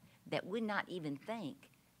parent that would not even think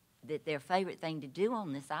that their favorite thing to do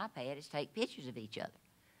on this iPad is take pictures of each other.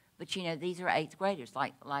 But, these are 8th graders.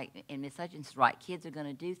 Like and Ms. Hutchinson's right, kids are going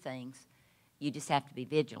to do things. You just have to be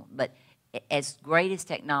vigilant. But as great as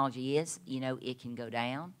technology is, it can go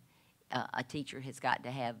down. A teacher has got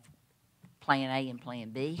to have plan A and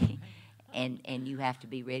plan B, and you have to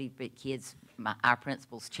be ready. But kids, our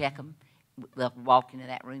principals check them. They'll walk into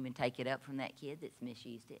that room and take it up from that kid that's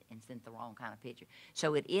misused it and sent the wrong kind of picture.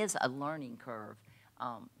 So it is a learning curve.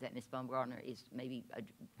 That Ms. Baumgartner is maybe,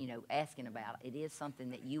 asking about. It is something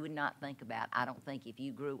that you would not think about. I don't think if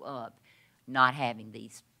you grew up not having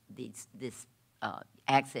this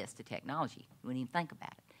access to technology, you wouldn't even think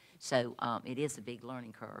about it. So it is a big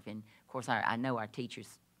learning curve, and of course I know our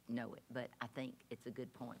teachers know it, but I think it's a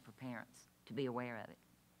good point for parents to be aware of it.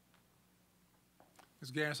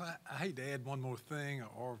 Ms. Garris, I hate to add one more thing,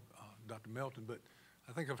 or Dr. Melton, but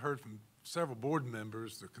I think I've heard from several board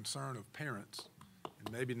members the concern of parents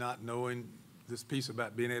and maybe not knowing this piece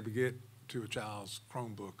about being able to get to a child's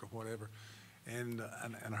Chromebook or whatever. And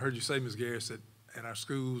I heard you say, Ms. Garris, that at our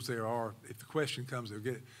schools there are, if the question comes, they'll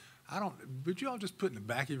get it. Would you all just put in the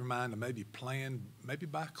back of your mind to maybe plan, maybe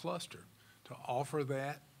by cluster, to offer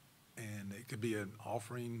that? And it could be an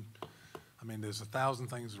offering. I mean, there's 1,000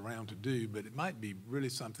 things around to do, but it might be really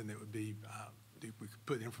something that would be if we could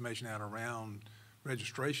put information out around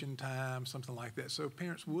registration time, something like that, so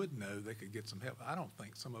parents would know they could get some help. I don't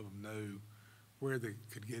think some of them know where they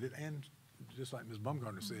could get it, and just like Ms.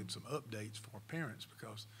 Baumgartner said, some updates for parents,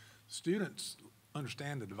 because students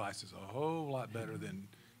understand the devices a whole lot better than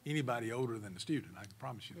anybody older than the student, I can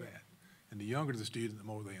promise you that. And the younger the student, the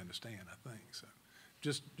more they understand, I think. So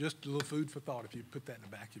just a little food for thought if you put that in the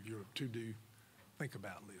back of your to-do, think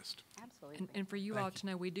about list. Absolutely. And for you Thank all you. to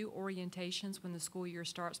know, we do orientations when the school year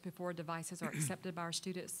starts before devices are accepted by our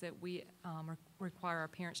students that we require our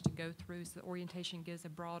parents to go through. So the orientation gives a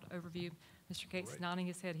broad overview. Mr. Cates is nodding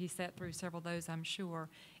his head. He sat through several of those, I'm sure.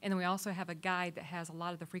 And then we also have a guide that has a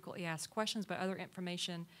lot of the frequently asked questions, but other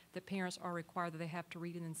information that parents are required that they have to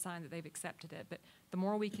read and then sign that they've accepted it. But the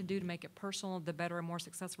more we can do to make it personal, the better and more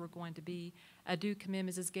successful we're going to be. I do commend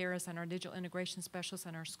Mrs. Garris and our digital integration specialists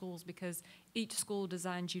in our schools, because each school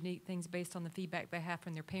designs unique things based on the feedback they have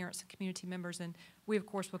from their parents and community members. And we, of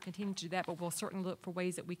course, will continue to do that, but we'll certainly look for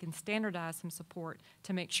ways that we can standardize some support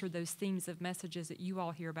to make sure those themes of messages that you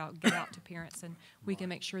all hear about get out to parents. And we can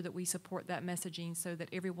make sure that we support that messaging so that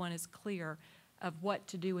everyone is clear of what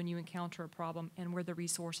to do when you encounter a problem and where the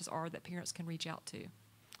resources are that parents can reach out to.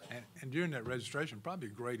 And during that registration, probably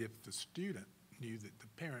great if the student knew that the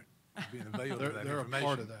parent was being available to that They're a information.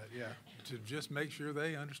 part of that, yeah. To just make sure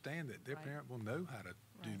they understand that their Right. parent will know how to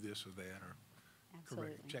do Right. this or that, or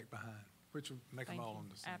Absolutely. correct, check behind, which will make them Thank all you. on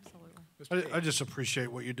the same. Absolutely. Mr. I Cates. just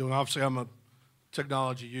appreciate what you're doing. Obviously, I'm a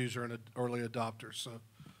technology user and an early adopter, so,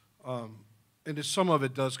 and some of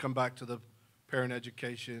it does come back to the parent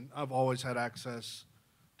education. I've always had access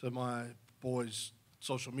to my boys'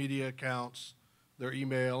 social media accounts, their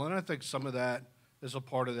email, and I think some of that is a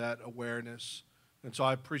part of that awareness. And so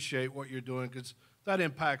I appreciate what you're doing, because that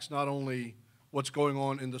impacts not only what's going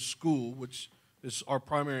on in the school, which is our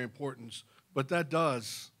primary importance, but that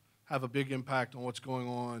does have a big impact on what's going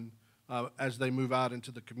on as they move out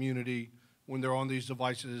into the community when they're on these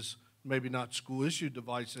devices, maybe not school-issued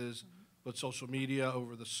devices, but social media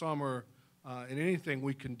over the summer, and anything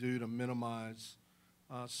we can do to minimize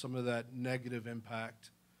some of that negative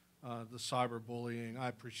impact, the cyberbullying. I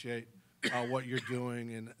appreciate what you're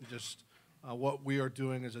doing and just what we are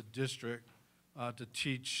doing as a district to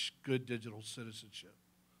teach good digital citizenship.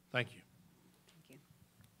 Thank you.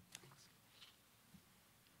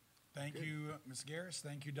 Thank you. Thank you, Ms. Garris.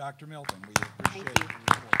 Thank you, Dr. Milton. We Thank appreciate you. your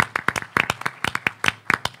report.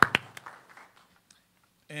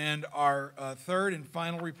 And our third and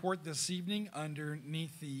final report this evening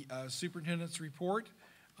underneath the superintendent's report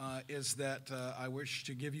is that I wish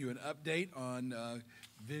to give you an update on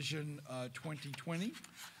Vision 2020.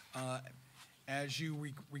 As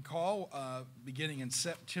you recall, beginning in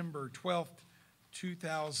September 12th,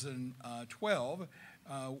 2012,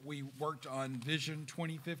 we worked on Vision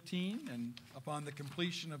 2015, and upon the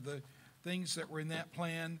completion of the things that were in that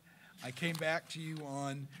plan, I came back to you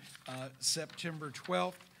on September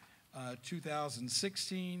 12th,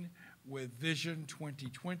 2016 with Vision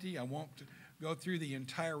 2020. I won't go through the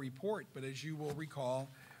entire report, but as you will recall,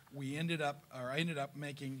 I ended up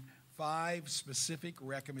making 5 specific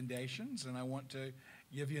recommendations, and I want to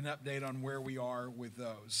give you an update on where we are with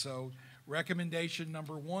those. So recommendation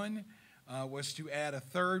number 1 was to add a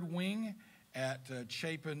 3rd wing at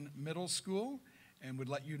Chapin Middle School, and would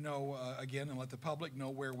let you know again and let the public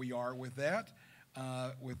know where we are with that.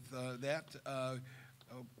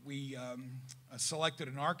 We selected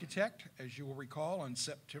an architect, as you will recall, on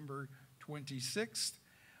September 26th.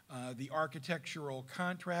 The architectural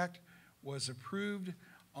contract was approved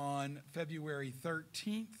on February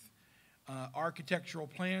 13th. Architectural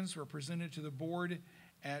plans were presented to the board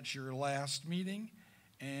at your last meeting,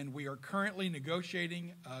 and we are currently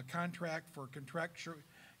negotiating a contract for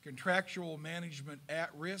contractual management at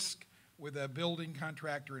risk with a building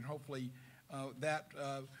contractor, and hopefully that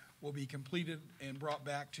will be completed and brought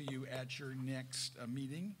back to you at your next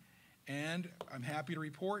meeting. And I'm happy to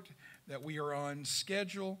report that we are on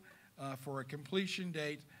schedule for a completion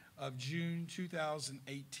date of June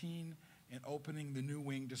 2018 and opening the new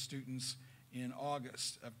wing to students in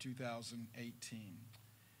August of 2018.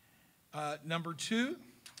 Number 2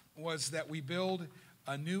 was that we build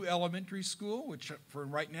a new elementary school, which for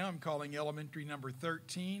right now I'm calling elementary number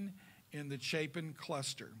 13 in the Chapin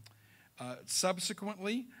cluster.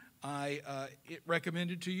 Subsequently, it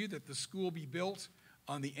recommended to you that the school be built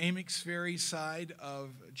on the Amix Ferry side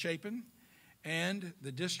of Chapin, and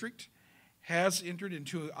the district has entered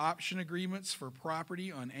into option agreements for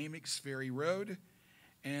property on Amix Ferry Road,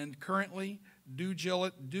 and currently due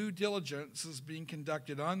diligence is being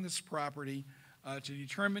conducted on this property to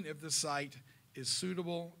determine if the site is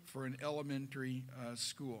suitable for an elementary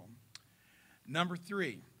school. Number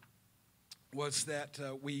 3 was that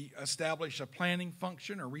we establish a planning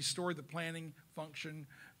function or restore the planning function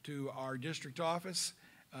to our district office.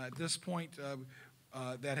 At this point,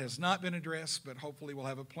 that has not been addressed, but hopefully we'll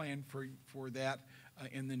have a plan for that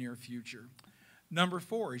in the near future. Number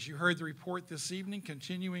 4, as you heard the report this evening,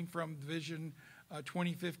 continuing from Vision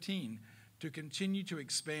 2015, to continue to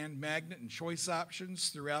expand magnet and choice options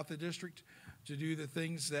throughout the district, to do the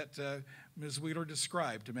things that Ms. Wheeler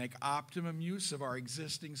described, to make optimum use of our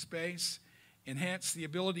existing space, enhance the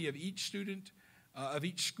ability of each student, of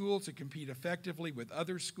each school to compete effectively with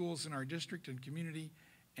other schools in our district and community,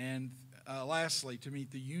 and lastly, to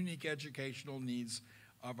meet the unique educational needs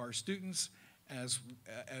of our students.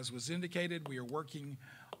 As was indicated, we are working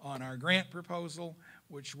on our grant proposal,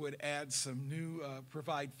 which would add some new,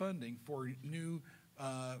 provide funding for new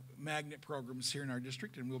magnet programs here in our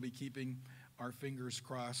district, and we'll be keeping our fingers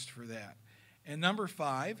crossed for that. And number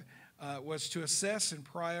 5 was to assess and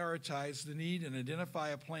prioritize the need and identify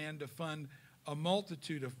a plan to fund a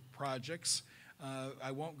multitude of projects.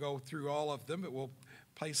 I won't go through all of them, but we'll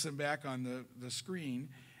place them back on the screen.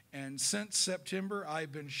 And since September,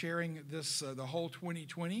 I've been sharing this, the whole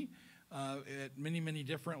 2020 at many, many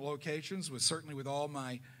different locations, certainly with all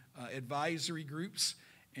my advisory groups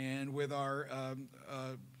and with our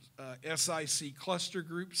SIC cluster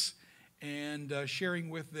groups, and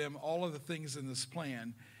sharing with them all of the things in this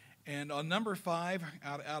plan. And on number 5,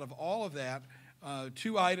 out of all of that,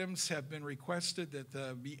 2 items have been requested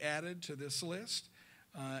that be added to this list,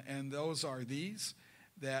 and those are these,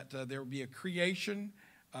 that there will be a creation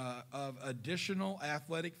of additional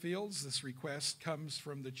athletic fields. This request comes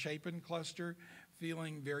from the Chapin cluster,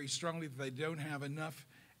 feeling very strongly that they don't have enough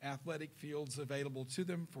athletic fields available to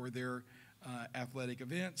them for their athletic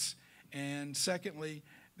events. And secondly,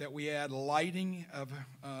 that we add lighting of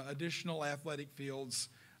additional athletic fields,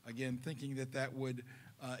 again, thinking that that would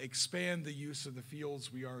expand the use of the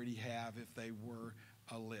fields we already have if they were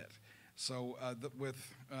lit. So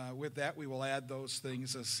with that, we will add those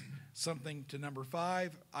things as something to number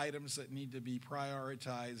 5, items that need to be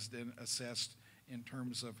prioritized and assessed in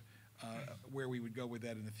terms of where we would go with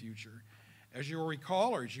that in the future. As you'll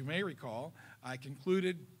recall, or as you may recall, I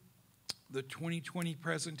concluded the 2020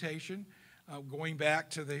 presentation going back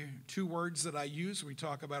to the 2 words that I use when we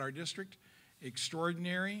talk about our district: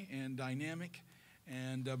 extraordinary and dynamic.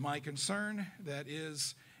 And my concern, that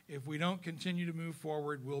is, if we don't continue to move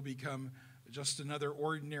forward, we'll become just another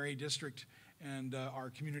ordinary district, and our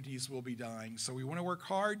communities will be dying. So we want to work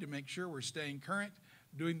hard to make sure we're staying current,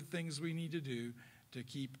 doing the things we need to do to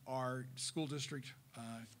keep our school district,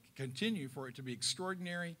 continue for it to be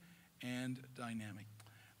extraordinary and dynamic.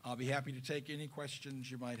 I'll be happy to take any questions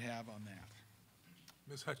you might have on that.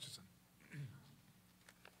 Ms. Hutchinson. Dr.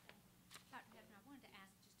 Hefner, I wanted to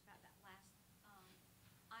ask just about that last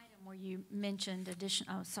item where you mentioned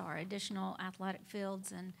additional athletic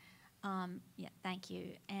fields and, yeah, thank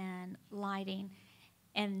you, and lighting,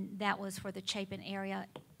 and that was for the Chapin area.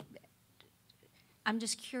 I'm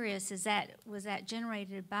just curious, was that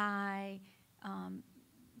generated by,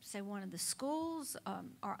 say, one of the schools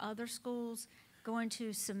or other schools going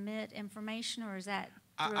to submit information, or is that?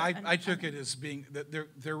 I took it as being that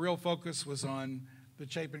their real focus was on the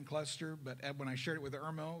Chapin cluster, but when I shared it with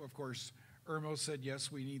Irmo, of course, Irmo said,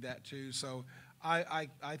 yes, we need that too. So I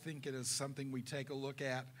think it is something we take a look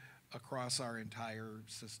at across our entire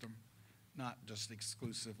system, not just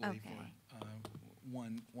exclusively for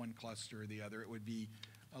one cluster or the other. It would be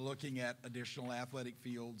looking at additional athletic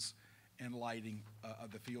fields and lighting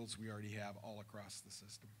of the fields we already have all across the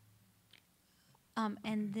system.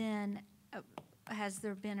 And then has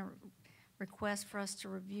there been a request for us to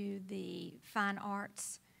review the fine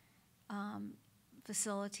arts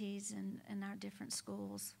facilities in our different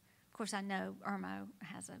schools? Of course, I know Irmo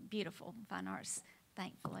has a beautiful fine arts,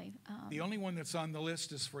 thankfully. The only one that's on the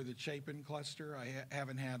list is for the Chapin cluster. I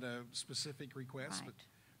haven't had a specific request, Right. but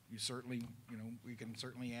you certainly, we can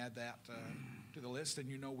certainly add that to the list.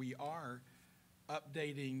 And we are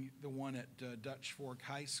updating the one at Dutch Fork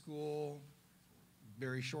High School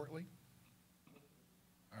very shortly.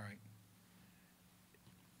 All right.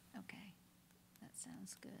 Okay, that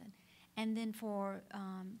sounds good. And then for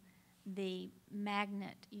the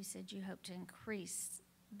magnet, you said you hope to increase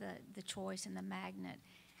the choice in the magnet.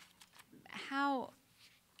 How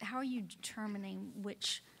are you determining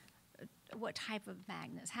what type of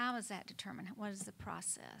magnets? How is that determined? What is the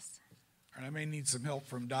process? And I may need some help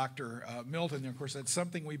from Dr. Milton. Of course, that's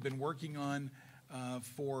something we've been working on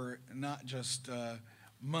for not just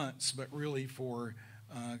months, but really for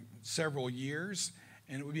several years.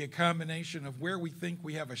 And it would be a combination of where we think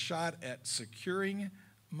we have a shot at securing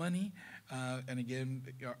money And again,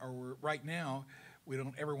 right now, we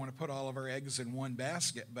don't ever want to put all of our eggs in one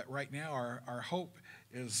basket, but right now our hope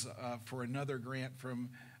is for another grant from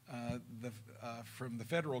the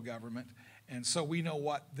federal government. And so we know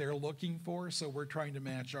what they're looking for, so we're trying to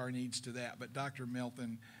match our needs to that. But Dr.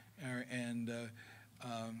 Melton and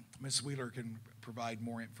Ms. Wheeler can provide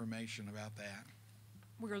more information about that.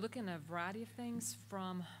 We're looking at a variety of things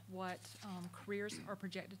from what careers are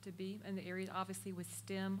projected to be in the area, obviously with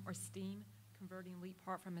STEM or STEAM, converting LEAP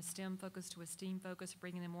Part from a STEM focus to a STEAM focus,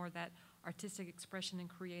 bringing in more of that artistic expression and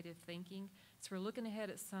creative thinking. So we're looking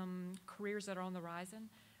ahead at some careers that are on the horizon,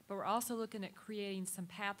 but we're also looking at creating some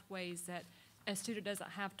pathways that a student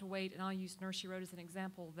doesn't have to wait, and I'll use Nursery Road as an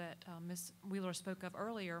example that Ms. Wheeler spoke of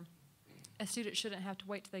earlier. A student shouldn't have to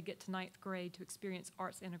wait till they get to 9th grade to experience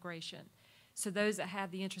arts integration. So those that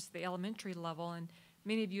have the interest at the elementary level, and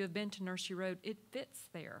many of you have been to Nursery Road, it fits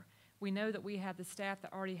there. We know that we have the staff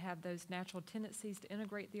that already have those natural tendencies to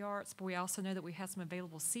integrate the arts, but we also know that we have some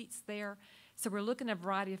available seats there. So we're looking at a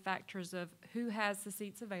variety of factors of who has the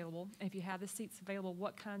seats available. If you have the seats available,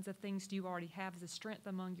 what kinds of things do you already have as a strength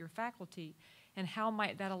among your faculty, and how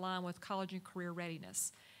might that align with college and career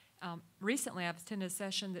readiness? Recently, I've attended a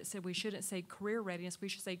session that said we shouldn't say career readiness, we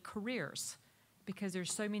should say careers, because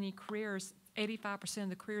there's so many careers. 85% of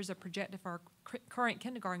the careers that are projected for our current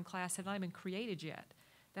kindergarten class have not even created yet.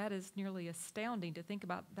 That is nearly astounding to think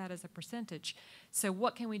about that as a percentage. So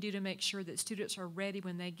what can we do to make sure that students are ready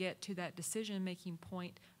when they get to that decision-making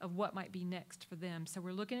point of what might be next for them? So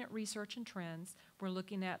we're looking at research and trends. We're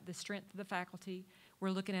looking at the strength of the faculty.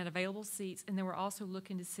 We're looking at available seats. And then we're also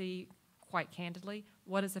looking to see, quite candidly,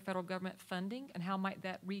 what is the federal government funding and how might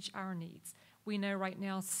that reach our needs? We know right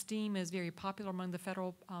now STEAM is very popular among the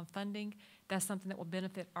federal funding. That's something that will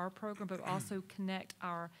benefit our program, but also connect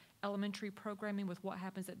our elementary programming with what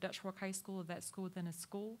happens at Dutch Fork High School, of that school within a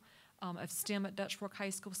school, of STEM at Dutch Fork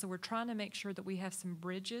High School. So we're trying to make sure that we have some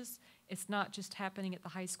bridges. It's not just happening at the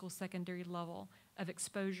high school secondary level of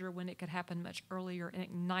exposure when it could happen much earlier and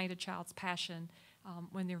ignite a child's passion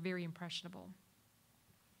when they're very impressionable.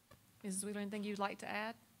 Mrs. Wheeler, anything you'd like to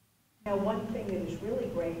add? Now, one thing that is really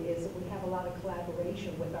great is that we have a lot of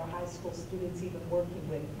collaboration with our high school students, even working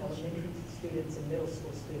with elementary students and middle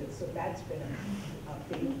school students. So that's been a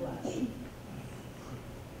big plus.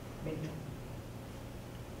 Thank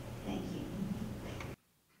you.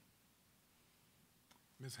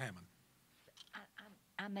 Ms. Hammond.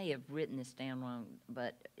 I may have written this down wrong,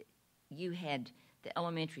 but you had the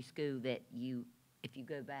elementary school that you, if you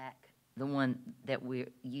go back, the one that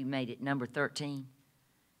you made it number 13.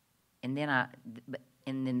 And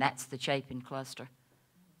then that's the Chapin cluster.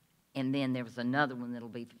 And then there was another one that'll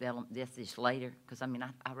be developed, this is later, because I mean,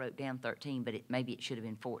 I wrote down 13, but maybe it should have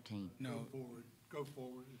been 14. No. Go forward. Go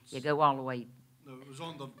forward. You go all the way. No, it was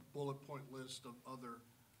on the bullet point list of other.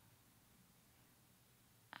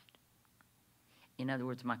 In other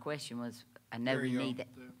words, my question was, I know There we you go. need that.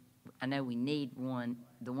 I know we need one,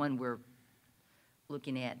 the one we're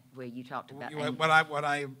looking at where you talked about. What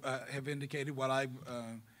I have indicated, what I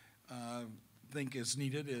think is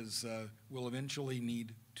needed is we'll eventually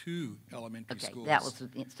need 2 elementary Okay, schools. that was,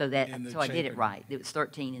 so I did it Chapin. right. It was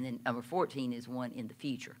 13, and then number 14 is one in the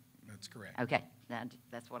future. That's correct. Okay,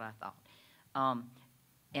 that's what I thought.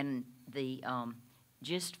 And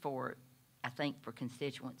just for, I think for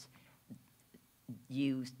constituents,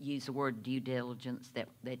 use the word due diligence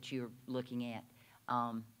that you're looking at.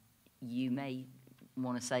 You may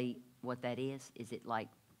want to say what that is. Is it like,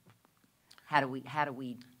 how do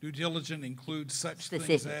we? Due diligence includes such things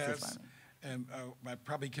Specifics is as, what I and I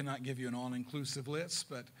probably cannot give you an all-inclusive list,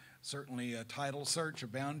 but certainly a title search, a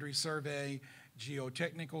boundary survey,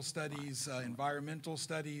 geotechnical studies, environmental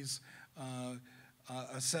studies,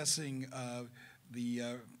 assessing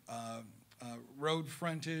the road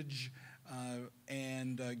frontage,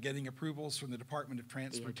 and getting approvals from the Department of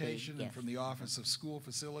Transportation and yes. from the Office of School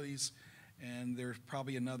Facilities. And there's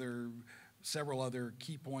probably several other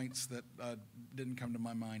key points that didn't come to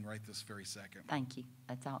my mind right this very second. Thank you.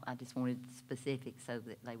 That's all. I just wanted specifics so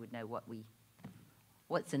that they would know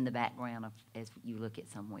what's in the background as you look at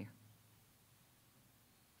somewhere.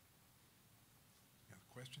 Any other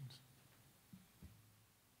questions?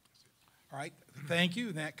 All right, thank you.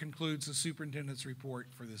 And that concludes the superintendent's report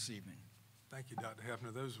for this evening. Thank you, Dr.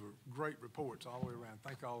 Hefner. Those were great reports all the way around.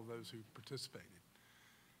 Thank all of those who participated.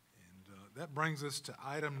 And that brings us to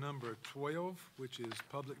item number 12, which is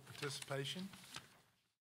public participation.